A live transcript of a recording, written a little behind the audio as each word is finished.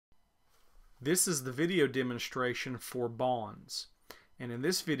This is the video demonstration for bonds, and in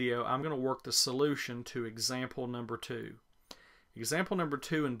this video I'm going to work the solution to example number 2. Example number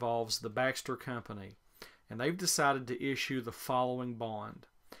 2 involves the Baxter Company, and they've decided to issue the following bond.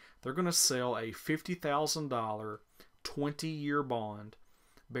 They're going to sell a $50,000 20-year bond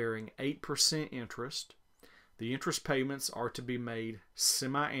bearing 8% interest. The interest payments are to be made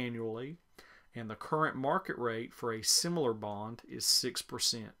semi-annually, and the current market rate for a similar bond is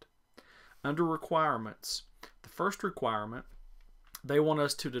 6%. Under requirements, the first requirement, they want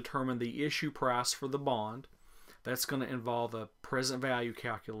us to determine the issue price for the bond. That's going to involve a present value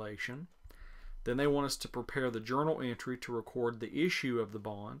calculation. Then they want us to prepare the journal entry to record the issue of the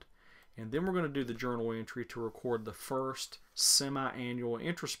bond. And then we're going to do the journal entry to record the first semi-annual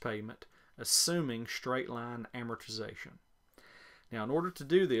interest payment, assuming straight line amortization. Now, in order to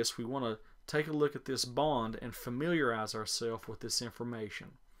do this, we want to take a look at this bond and familiarize ourselves with this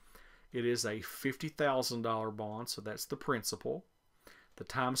information. It is a $50,000 bond, so that's the principal. The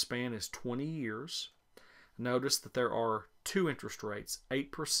time span is 20 years. Notice that there are two interest rates,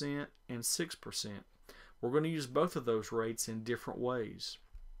 8% and 6%. We're going to use both of those rates in different ways.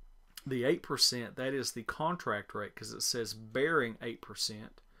 The 8%, that is the contract rate because it says bearing 8%.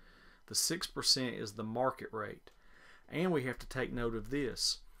 The 6% is the market rate. And we have to take note of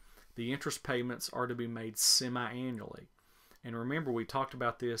this. The interest payments are to be made semi-annually. And remember, we talked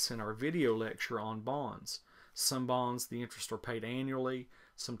about this in our video lecture on bonds. Some bonds, the interest are paid annually.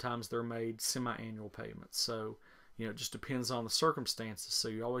 Sometimes they're made semi-annual payments. So, it just depends on the circumstances. So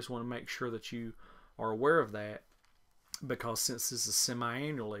you always want to make sure that you are aware of that, because since this is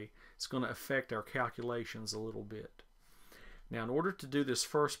semi-annually, it's going to affect our calculations a little bit. Now, in order to do this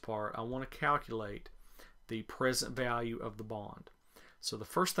first part, I want to calculate the present value of the bond. So the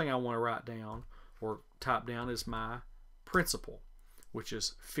first thing I want to write down or type down is my principal, which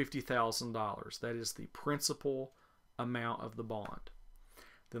is $50,000. That is the principal amount of the bond.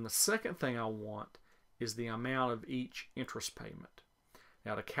 Then the second thing I want is the amount of each interest payment.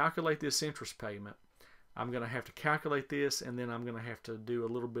 Now, to calculate this interest payment, I'm going to have to calculate this, and then I'm going to have to do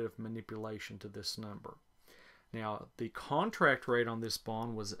a little bit of manipulation to this number. Now, the contract rate on this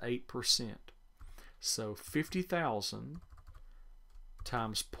bond was 8%. So 50,000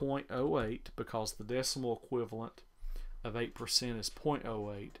 times 0.08, because the decimal equivalent of 8% is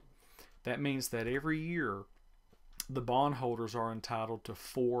 0.08. That means that every year the bondholders are entitled to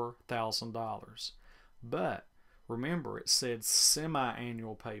 $4,000. But remember, it said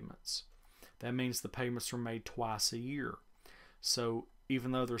semi-annual payments. That means the payments are made twice a year. So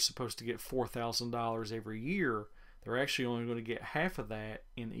even though they're supposed to get $4,000 every year, they're actually only going to get half of that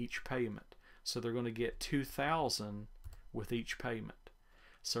in each payment. So they're going to get $2,000 with each payment.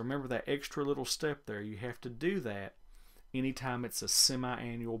 So remember that extra little step there. You have to do that anytime it's a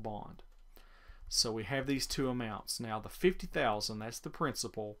semi-annual bond. So we have these two amounts. Now the $50,000, that's the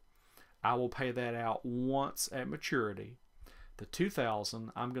principal. I will pay that out once at maturity. The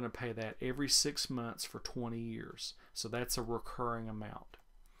 $2,000, I'm going to pay that every 6 months for 20 years. So that's a recurring amount.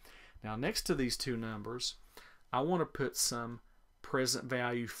 Now, next to these two numbers, I want to put some present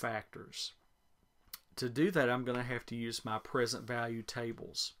value factors. To do that, I'm going to have to use my present value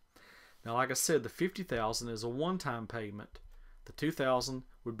tables. Now, like I said, the $50,000 is a one-time payment. The $2,000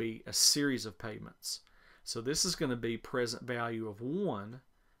 would be a series of payments. So this is going to be present value of 1.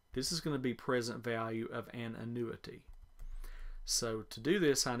 This is going to be present value of an annuity. So to do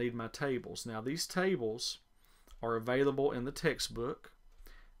this, I need my tables. Now, these tables are available in the textbook,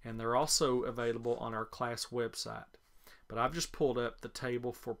 and they're also available on our class website. But I've just pulled up the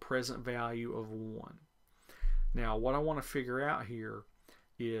table for present value of 1. Now, what I want to figure out here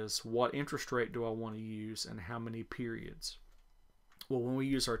is what interest rate do I want to use and how many periods. Well, when we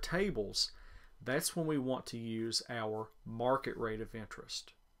use our tables, that's when we want to use our market rate of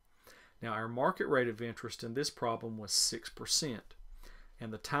interest. Now, our market rate of interest in this problem was 6%,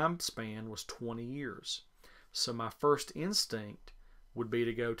 and the time span was 20 years. So my first instinct would be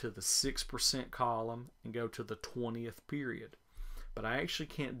to go to the 6% column and go to the 20th period. But I actually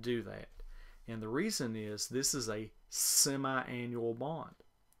can't do that. And the reason is this is a semi-annual bond.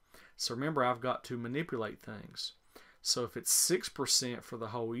 So remember, I've got to manipulate things. So if it's 6% for the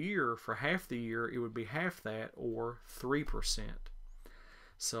whole year, for half the year, it would be half that, or 3%.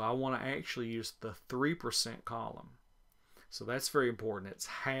 So I want to actually use the 3% column. So that's very important. It's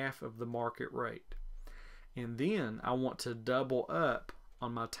half of the market rate. And then I want to double up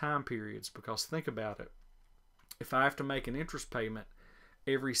on my time periods, because think about it. If I have to make an interest payment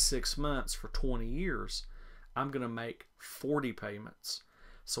every 6 months for 20 years, I'm going to make 40 payments.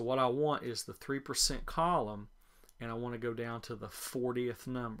 So what I want is the 3% column, and I want to go down to the 40th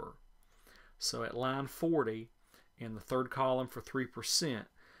number. So at line 40, in the third column for 3%,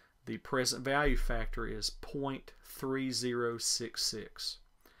 the present value factor is 0.3066.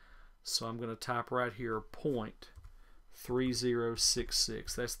 So I'm going to type right here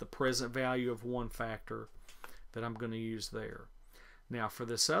 0.3066. That's the present value of one factor that I'm going to use there. Now for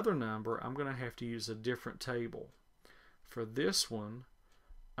this other number, I'm going to have to use a different table. For this one,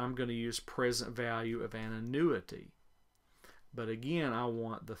 I'm going to use present value of an annuity. But again, I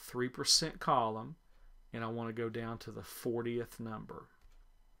want the 3% column, and I want to go down to the 40th number.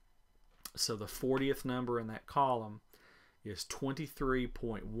 So the 40th number in that column is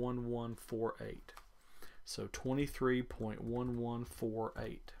 23.1148. So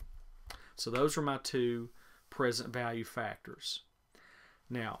 23.1148. So those are my two present value factors.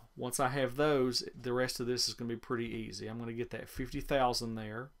 Now, once I have those, the rest of this is going to be pretty easy. I'm going to get that 50,000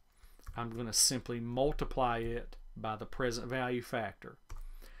 there. I'm going to simply multiply it by the present value factor.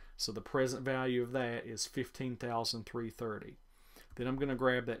 So the present value of that is 15,330. Then I'm going to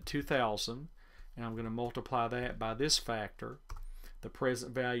grab that 2,000 and I'm going to multiply that by this factor. The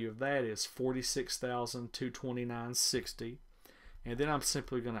present value of that is 46,229.60. And then I'm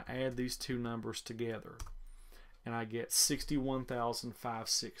simply going to add these two numbers together, and I get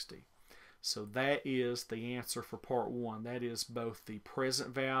 61,560. So that is the answer for part one. That is both the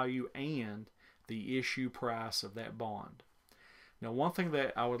present value and the issue price of that bond. Now, one thing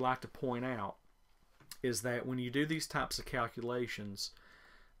that I would like to point out is that when you do these types of calculations,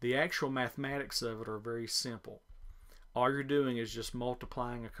 the actual mathematics of it are very simple. All you're doing is just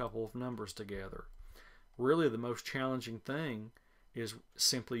multiplying a couple of numbers together. Really, the most challenging thing is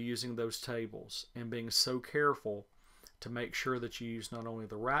simply using those tables and being so careful to make sure that you use not only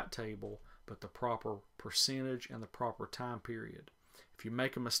the right table, but the proper percentage and the proper time period. If you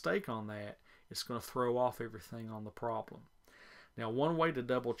make a mistake on that, it's going to throw off everything on the problem. Now, one way to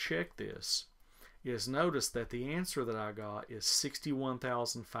double check this is notice that the answer that I got is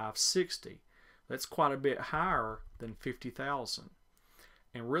 61,560. That's quite a bit higher than 50,000.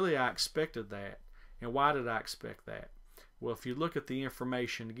 And really, I expected that. And why did I expect that? Well, if you look at the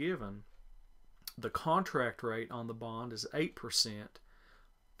information given, the contract rate on the bond is 8%.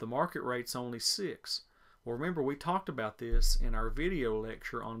 The market rate's only 6%. Well, remember, we talked about this in our video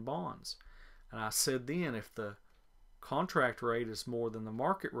lecture on bonds. And I said then, if the contract rate is more than the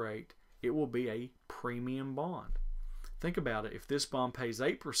market rate, it will be a premium bond. Think about it. If this bond pays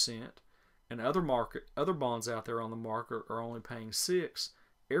 8% and other bonds out there on the market are only paying 6%,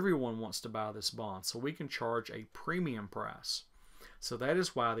 everyone wants to buy this bond. So we can charge a premium price. So that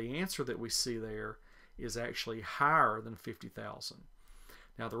is why the answer that we see there is actually higher than 50,000.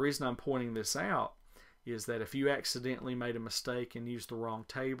 Now, the reason I'm pointing this out is that if you accidentally made a mistake and used the wrong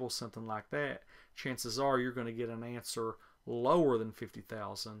table, something like that, chances are you're going to get an answer lower than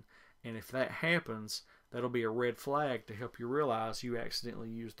 50,000. And if that happens, that'll be a red flag to help you realize you accidentally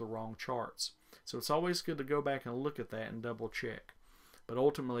used the wrong charts. So it's always good to go back and look at that and double check. But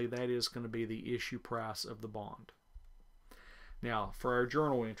ultimately, that is going to be the issue price of the bond. Now, for our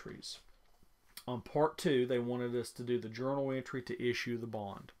journal entries. On part 2, they wanted us to do the journal entry to issue the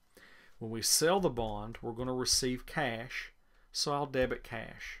bond. When we sell the bond, we're going to receive cash, so I'll debit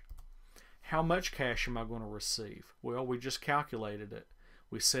cash. How much cash am I going to receive? Well, we just calculated it.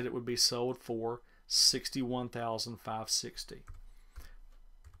 We said it would be sold for $61,560.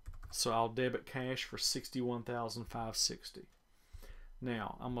 So I'll debit cash for $61,560.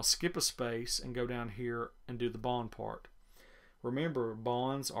 Now, I'm going to skip a space and go down here and do the bond part. Remember,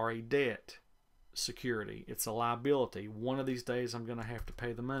 bonds are a debt security. It's a liability. One of these days I'm going to have to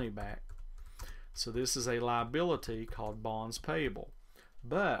pay the money back. So this is a liability called bonds payable.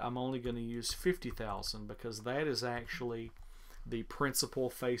 But I'm only going to use 50,000 because that is actually the principal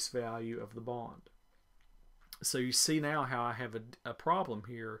face value of the bond. So you see now how I have a problem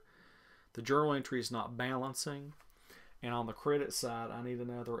here. The journal entry is not balancing, and on the credit side I need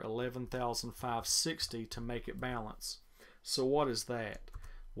another 11,560 to make it balance. So what is that?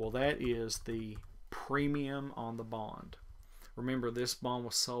 Well, that is the premium on the bond. Remember, this bond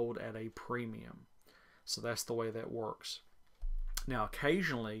was sold at a premium. So that's the way that works. Now,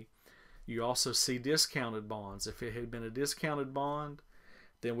 occasionally, you also see discounted bonds. If it had been a discounted bond,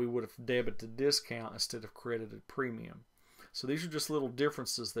 then we would have debited discount instead of credited premium. So these are just little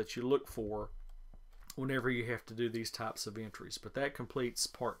differences that you look for whenever you have to do these types of entries. But that completes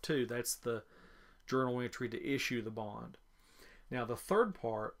part 2. That's the journal entry to issue the bond. Now, the third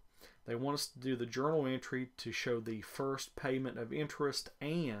part, they want us to do the journal entry to show the first payment of interest,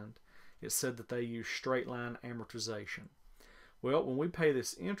 and it said that they use straight line amortization. Well, when we pay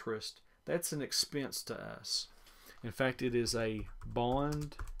this interest, that's an expense to us. In fact, it is a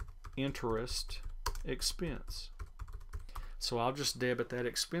bond interest expense. So I'll just debit that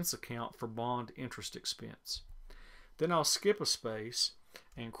expense account for bond interest expense. Then I'll skip a space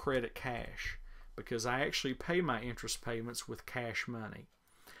and credit cash, because I actually pay my interest payments with cash money.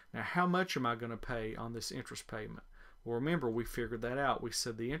 Now, how much am I going to pay on this interest payment? Well, remember, we figured that out. We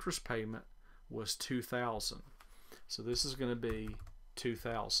said the interest payment was $2,000. So this is going to be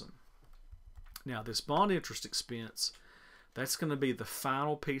 $2,000. Now, this bond interest expense, that's going to be the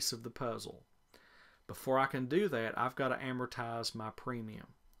final piece of the puzzle. Before I can do that, I've got to amortize my premium.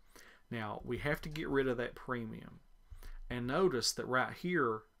 Now, we have to get rid of that premium. And notice that right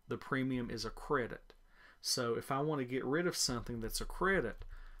here, the premium is a credit. So if I want to get rid of something that's a credit,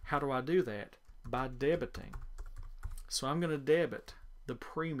 how do I do that? By debiting. So I'm going to debit the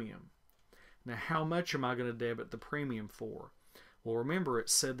premium. Now, how much am I going to debit the premium for? Well, remember, it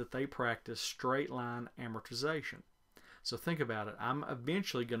said that they practice straight line amortization. So think about it. I'm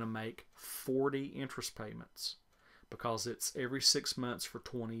eventually going to make 40 interest payments because it's every 6 months for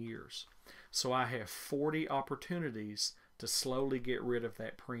 20 years. So I have 40 opportunities to slowly get rid of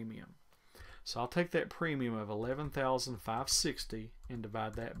that premium. So I'll take that premium of $11,560 and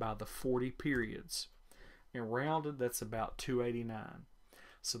divide that by the 40 periods. And rounded, that's about $289.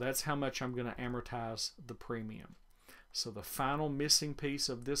 So that's how much I'm going to amortize the premium. So the final missing piece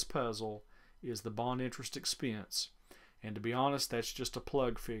of this puzzle is the bond interest expense. And to be honest, that's just a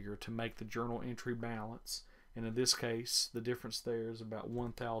plug figure to make the journal entry balance. And in this case, the difference there is about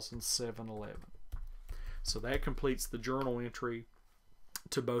 $1,711. So that completes the journal entry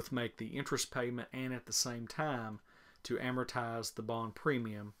to both make the interest payment and at the same time to amortize the bond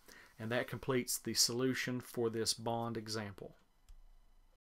premium. And that completes the solution for this bond example.